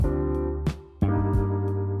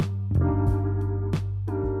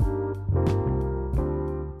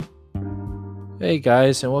Hey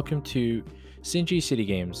guys, and welcome to Sinji City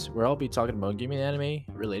Games, where I'll be talking about gaming and anime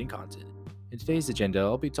related content. In today's agenda,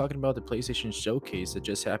 I'll be talking about the PlayStation Showcase that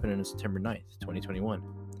just happened on September 9th, 2021.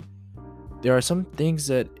 There are some things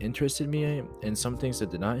that interested me and some things that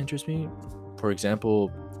did not interest me. For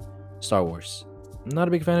example, Star Wars. I'm not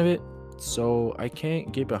a big fan of it, so I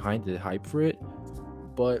can't get behind the hype for it,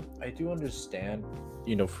 but I do understand,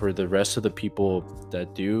 for the rest of the people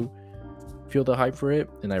that do feel the hype for it,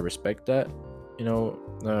 and I respect that. You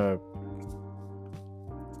know,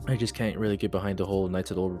 I just can't really get behind the whole Knights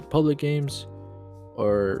of the Old Republic games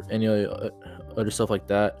or any other stuff like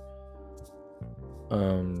that.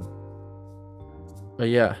 Um, but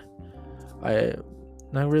yeah, I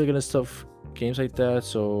not really gonna stuff games like that.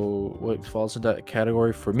 So what falls in that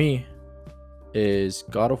category for me is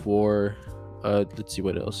God of War. Let's see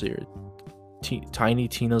what else here. Tiny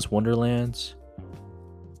Tina's Wonderlands.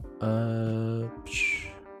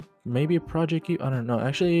 Maybe Project E. I don't know.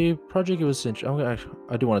 Actually, Project E was interesting.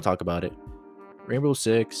 I do want to talk about it. Rainbow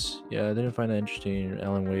Six. Yeah, I didn't find that interesting.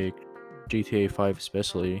 Alan Wake, GTA 5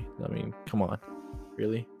 especially. I mean, come on,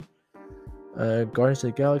 really. Guardians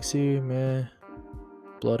of the Galaxy, man.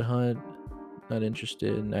 Blood Hunt, not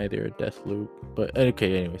interested. Neither. Deathloop. But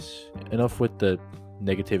okay, anyways, enough with the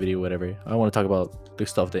negativity, whatever. I want to talk about the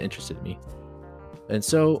stuff that interested me. And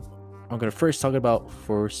so, I'm gonna first talk about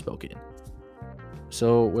Forspoken.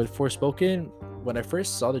 So with Forspoken, when I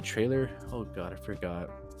first saw the trailer, oh god, I forgot.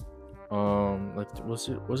 Was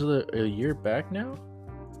it a year back now,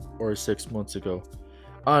 or 6 months ago?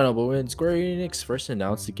 I don't know. But when Square Enix first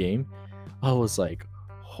announced the game, I was like,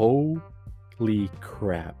 holy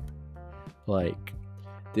crap! Like,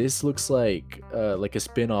 this looks like a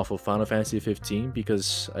spin-off of Final Fantasy 15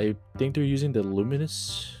 because I think they're using the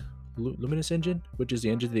Luminous engine, which is the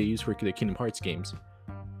engine they use for the Kingdom Hearts games.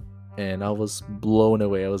 And I was blown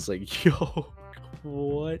away. I was like, yo,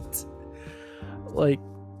 what? Like,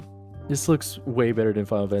 this looks way better than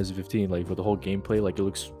Final Fantasy 15. Like, with the whole gameplay, like, it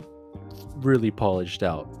looks really polished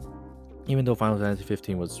out. Even though Final Fantasy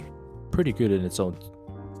 15 was pretty good in its own,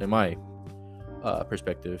 in my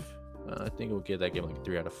perspective. I think we'll give that game like a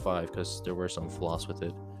 3 out of 5 because there were some flaws with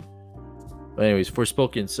it. But anyways,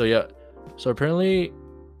 Forspoken. So yeah, so apparently,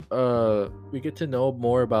 we get to know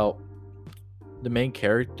more about the main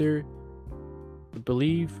character. I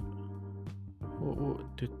believe.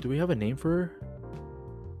 Do we have a name for her?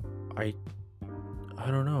 I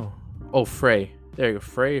don't know. Oh, Frey. There you go,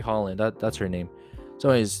 Frey Holland. That's her name. So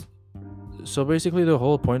anyways, so basically the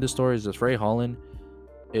whole point of the story is that Frey Holland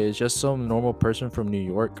is just some normal person from New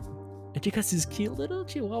York. And she got this cute little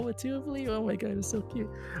chihuahua too, I believe. Oh my god, it's so cute.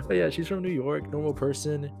 But yeah, she's from New York, normal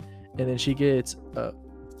person, and then she gets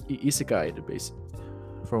isekai, basically,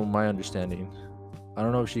 from my understanding. I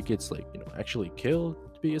don't know if she gets actually killed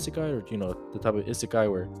to be isekai, or the type of isekai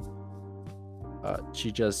where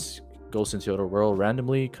she just goes into other world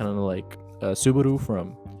randomly, kind of like Subaru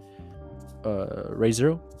from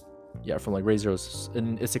Re:Zero. Yeah, from like Re:Zero's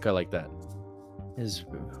an isekai like that is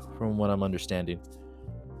from what I'm understanding.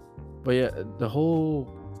 But yeah, the whole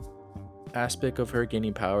aspect of her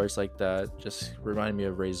gaining powers like that just reminded me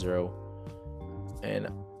of Re:Zero. And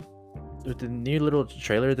with the new little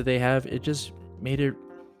trailer that they have, it just made it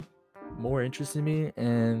more interesting to me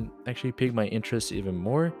and actually piqued my interest even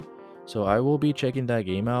more. So I will be checking that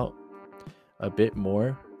game out a bit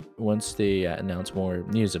more once they announce more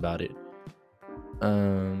news about it.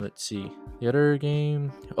 Let's see. The other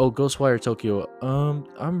game, Ghostwire Tokyo.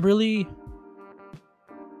 I'm really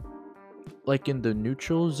like in the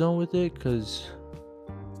neutral zone with it because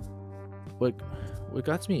what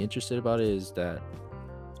got me interested about it is that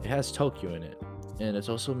it has Tokyo in it, and it's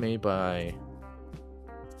also made by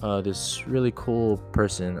this really cool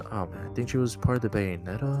person. Oh man, I think she was part of the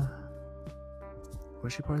Bayonetta.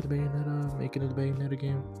 Was she part of the Bayonetta, making the Bayonetta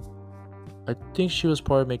game? I think she was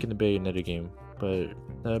part of making the Bayonetta game, but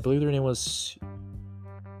I believe her name was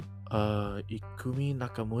Ikumi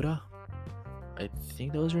Nakamura. I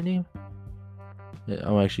think that was her name. Yeah,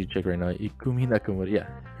 I'm actually checking right now. Ikumi Nakamura. Yeah,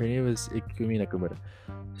 her name is Ikumi Nakamura.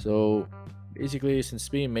 So basically, since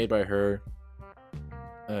being made by her,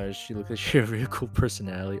 she looks like she had a really cool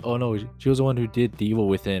personality. Oh no, she was the one who did The Evil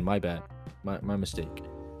Within. My bad, my mistake.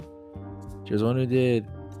 She was the one who did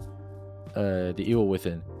The Evil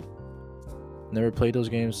Within. Never played those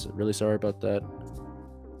games. Really sorry about that.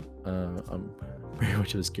 I'm very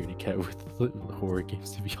much of a scaredy cat with horror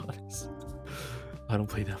games, to be honest. I don't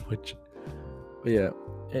play that much. But yeah,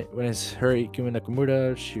 when it's her, Ikumi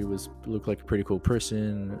Nakamura, she looked like a pretty cool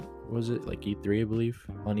person. What was it like E3, I believe,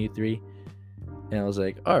 on E3? And I was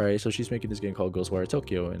like, all right, so she's making this game called Ghostwire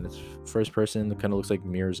Tokyo, and it's first person. It kind of looks like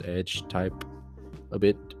Mirror's Edge type. a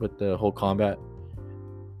bit with the whole combat.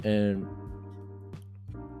 And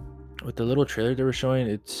with the little trailer they were showing,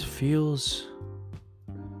 it feels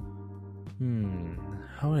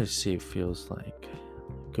how would I say it feels like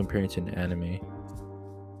comparing to an anime?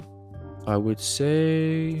 I would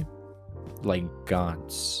say like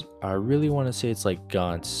Gantz. I really want to say it's like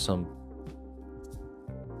Gantz. Some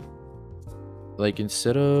like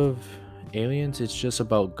instead of aliens, it's just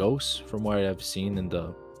about ghosts from what I've seen in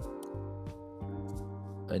the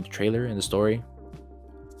trailer and the story.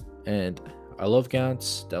 And I love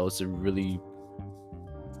Gantz. That was a really,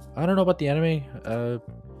 I don't know about the anime.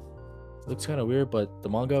 Looks kind of weird, but the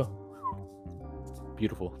manga,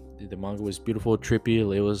 beautiful. The manga was beautiful, trippy.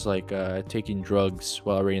 It was like taking drugs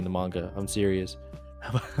while reading the manga. I'm serious.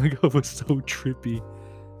 The manga was so trippy.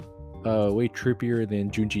 Way trippier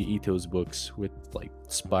than Junji Ito's books with like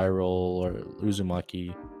Spiral or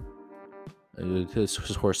Uzumaki. His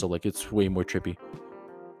horse, like it's way more trippy.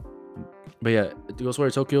 But yeah,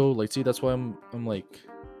 Ghostwire Tokyo, like, see, that's why I'm like,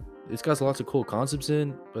 it's got lots of cool concepts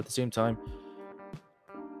in, but at the same time,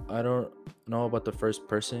 I don't know about the first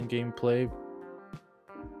person gameplay.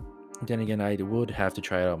 Then again, I would have to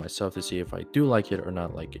try it out myself to see if I do like it or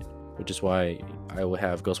not like it, which is why I will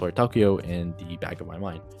have Ghostwire Tokyo in the back of my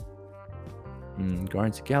mind.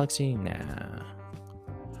 Guardians of the Galaxy, nah.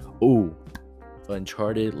 Oh,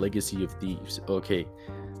 Uncharted Legacy of Thieves. Okay,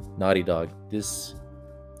 Naughty Dog. This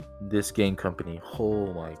game company,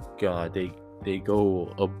 oh my god, they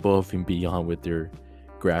go above and beyond with their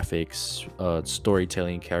graphics,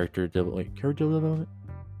 storytelling, character development.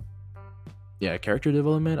 Yeah, character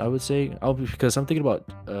development. I would say, because I'm thinking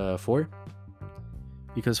about 4.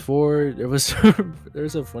 Because 4,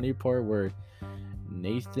 there's a funny part where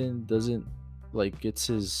Nathan doesn't like gets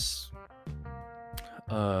his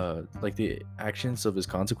like the actions of his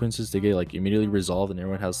consequences, they get like immediately resolved and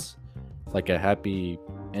everyone has like a happy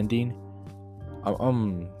ending.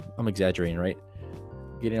 I'm exaggerating, right?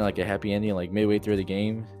 Getting like a happy ending like midway through the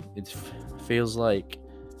game, it feels like,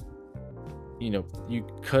 you know, you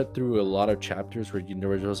cut through a lot of chapters where there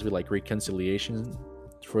was supposed to be like reconciliation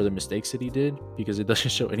for the mistakes that he did, because it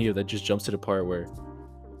doesn't show any of that. Just jumps to the part where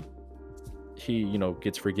he, you know,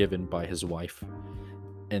 gets forgiven by his wife,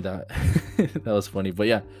 and that that was funny. But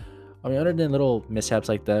yeah, I mean, other than little mishaps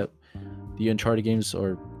like that, the Uncharted games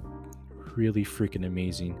are really freaking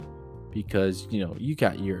amazing, because, you know, you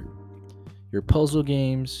got your puzzle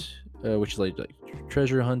games, which is like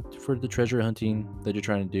treasure hunt for the treasure hunting that you're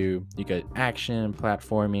trying to do. You got action,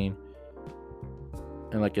 platforming,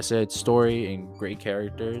 and like I said, story and great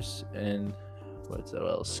characters. And what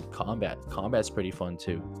else? Combat's pretty fun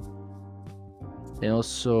too. And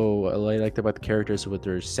also, I liked about the characters with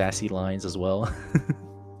their sassy lines as well.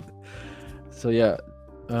 So yeah,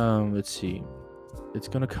 let's see. It's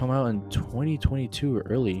gonna come out in 2022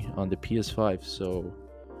 early on the PS5, so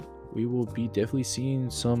we will be definitely seeing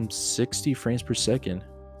some 60 frames per second,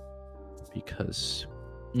 because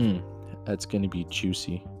that's gonna be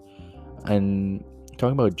juicy. And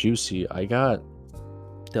talking about juicy, I got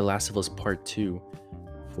The Last of Us Part 2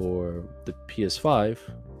 for the PS5,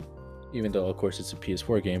 even though of course it's a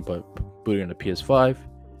PS4 game, but booting on the PS5,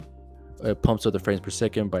 it pumps up the frames per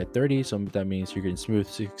second by 30, so that means you're getting smooth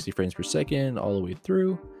 60 frames per second all the way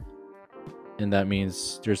through. And that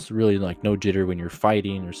means there's really like no jitter when you're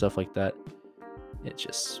fighting or stuff like that.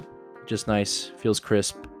 It's just nice, feels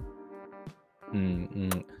crisp.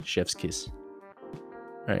 Chef's kiss.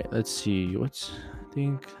 All right, let's see. I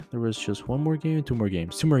think there was just two more games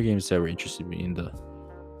that were interested me in the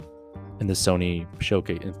Sony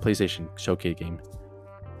showcase and PlayStation showcase game,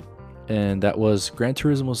 and that was Gran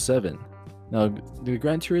Turismo 7. Now, the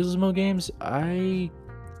Gran Turismo games, I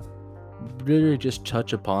literally just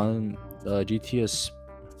touch upon GT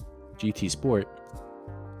Sport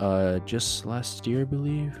just last year, I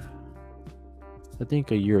believe. I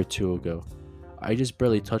think a year or two ago. I just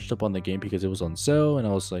barely touched up on the game because it was on sale, and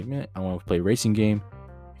I was like, man, I want to play a racing game,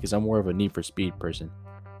 because I'm more of a Need for Speed person.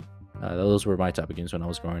 Those were my type of games when I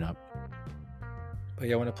was growing up. But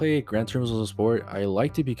yeah, when I play Gran Turismo Sport, I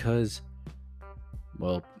liked it because,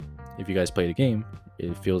 well, if you guys play the game,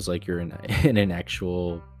 it feels like you're in an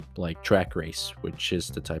actual like track race, which is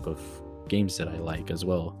the type of games that I like as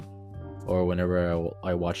well. Or whenever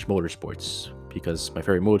I watch motorsports, because my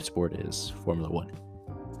favorite motorsport is Formula 1.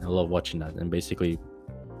 I love watching that. And basically,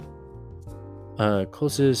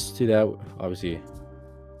 closest to that, obviously,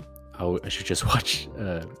 I should just watch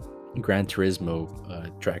Gran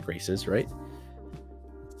Turismo track races, right?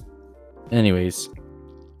 Anyways,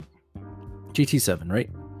 GT7, right?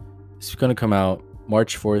 It's gonna come out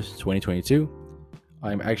March 4th, 2022.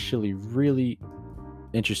 I'm actually really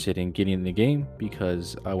interested in getting in the game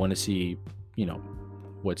because I want to see, you know,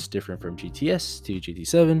 what's different from GTS to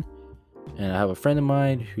GT7. And I have a friend of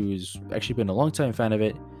mine who's actually been a long time fan of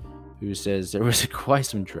it, who says there was quite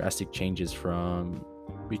some drastic changes from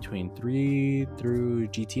between 3 through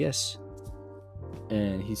GTS.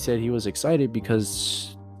 And he said he was excited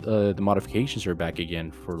because the modifications are back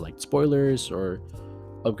again for like spoilers or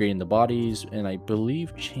upgrading the bodies, and I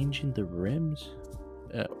believe changing the rims.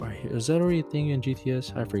 Is that already a thing in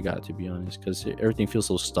GTS? I forgot, to be honest, because everything feels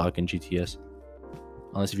so stuck in GTS.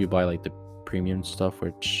 Unless if you buy like the premium stuff,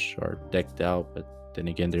 which are decked out, but then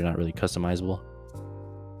again, they're not really customizable.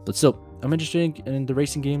 But still, I'm interested in the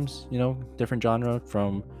racing games, you know, different genre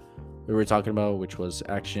from what we were talking about, which was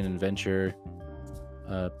action and adventure.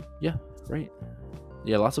 Yeah, right.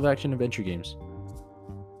 Yeah, lots of action adventure games.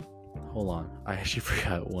 Hold on, I actually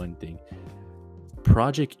forgot one thing.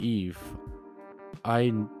 Project Eve.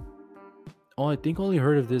 I think only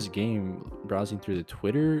heard of this game browsing through the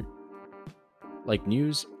Twitter like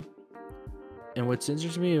news. And what's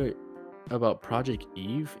interesting me about Project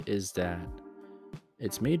Eve is that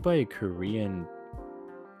it's made by a Korean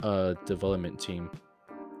development team.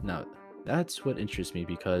 Now, that's what interests me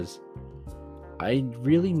because I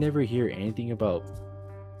really never hear anything about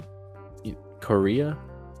Korea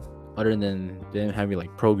other than them having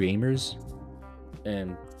like pro gamers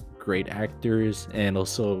and great actors and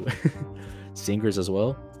also singers as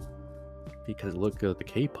well. Because look at the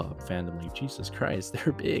K-pop fandom, like Jesus Christ,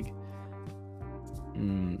 they're big.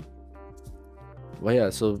 Well, yeah,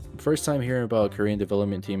 so first time hearing about a Korean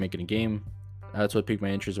development team making a game. That's what piqued my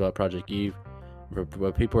interest about Project Eve.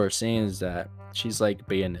 What people are saying is that she's like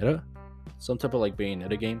Bayonetta, some type of like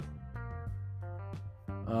Bayonetta game.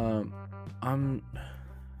 Am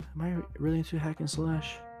I really into hack and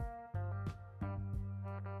slash?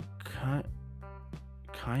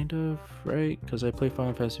 Kind of, right? Because I play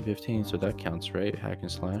Final Fantasy 15, so that counts, right? Hack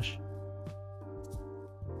and slash.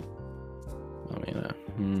 I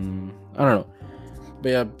mean, I don't know. But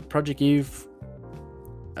yeah, Project Eve,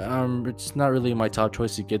 it's not really my top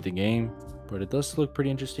choice to get the game, but it does look pretty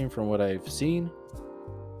interesting from what I've seen.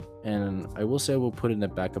 And I will say I will put it in the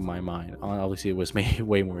back of my mind. Obviously, it was made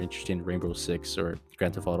way more interesting than Rainbow Six or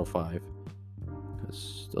Grand Theft Auto 5,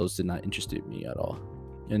 because those did not interest me at all.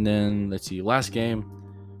 And then, let's see, last game.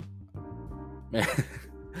 Man,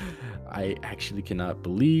 I actually cannot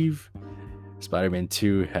believe Spider-Man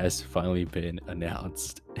 2 has finally been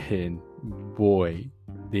announced. And boy,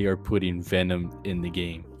 they are putting Venom in the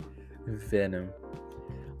game. Venom.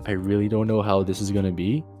 I really don't know how this is going to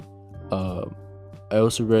be. I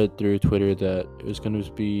also read through Twitter that it was going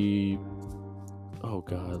to be, oh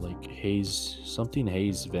god, like Haze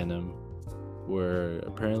Venom, where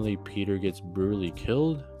apparently Peter gets brutally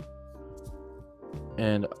killed.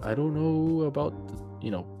 And I don't know about,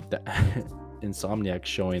 that Insomniac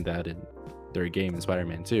showing that in their game in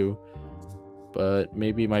Spider-Man 2, but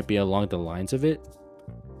maybe it might be along the lines of it.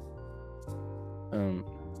 And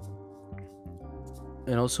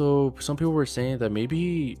also some people were saying that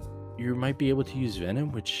maybe you might be able to use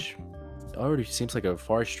Venom, which already seems like a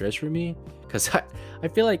far stretch for me, because I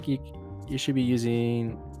feel like you should be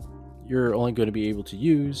you're only going to be able to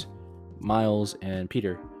use Miles and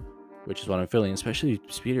Peter, which is what I'm feeling. Especially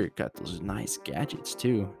Peter got those nice gadgets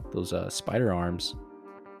too, those spider arms.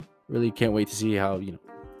 Really can't wait to see how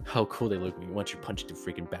cool they look once you punch the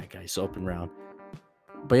freaking bad guys up and round.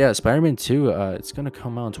 But yeah, Spider-Man 2, it's gonna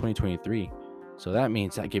come out in 2023, so that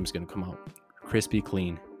means that game's gonna come out crispy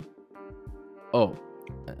clean. Oh,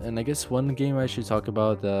 and I guess one game I should talk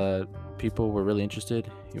about that people were really interested,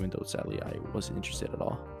 even though sadly I wasn't interested at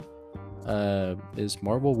all, is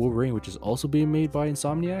Marvel Wolverine, which is also being made by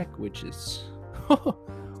Insomniac, which is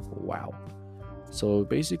wow. So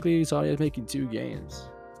basically, Insomniac is making 2 games,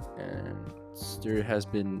 and there has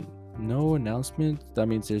been no announcement. That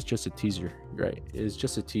means there's just a teaser, right? It's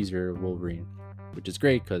just a teaser of Wolverine, which is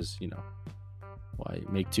great because why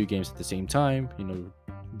make 2 games at the same time?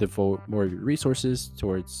 Devote more of your resources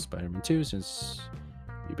towards Spider-Man 2, since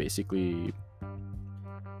you basically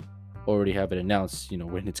already have it announced,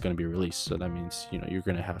 when it's going to be released. So that means, you're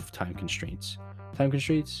going to have time constraints,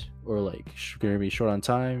 or like you're going to be short on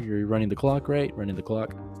time. You're running the clock, right? Running the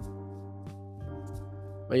clock.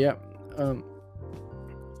 But yeah,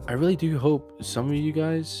 I really do hope some of you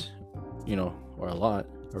guys, or a lot,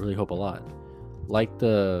 I really hope a lot, like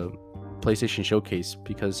the PlayStation Showcase,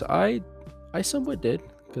 because I somewhat did,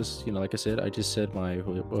 because like I said, I just said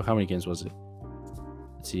how many games was it?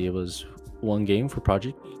 Let's see, it was 1 game for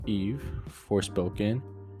Project Eve, Forspoken,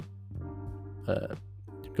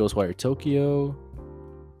 Ghostwire Tokyo,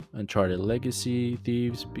 Uncharted Legacy of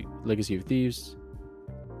Thieves,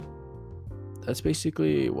 that's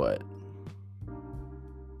basically what.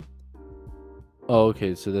 Oh,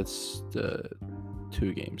 okay, so that's the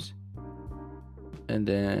 2 games. And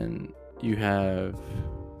then you have,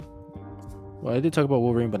 well, I did talk about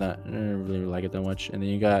Wolverine, but I didn't really like it that much. And then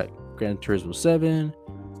you got Gran Turismo 7,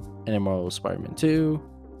 and then Marvel Spider-Man 2,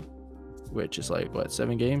 which is like what,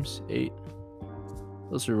 7 games, 8.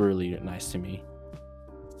 Those are really nice to me.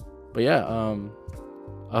 But yeah,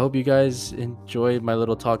 I hope you guys enjoyed my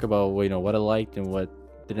little talk about what I liked and what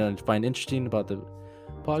didn't find interesting about the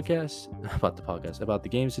podcast, about the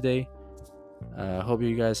games today. Hope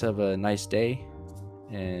you guys have a nice day,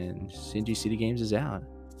 and CNG City Games is out.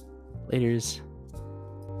 Laters.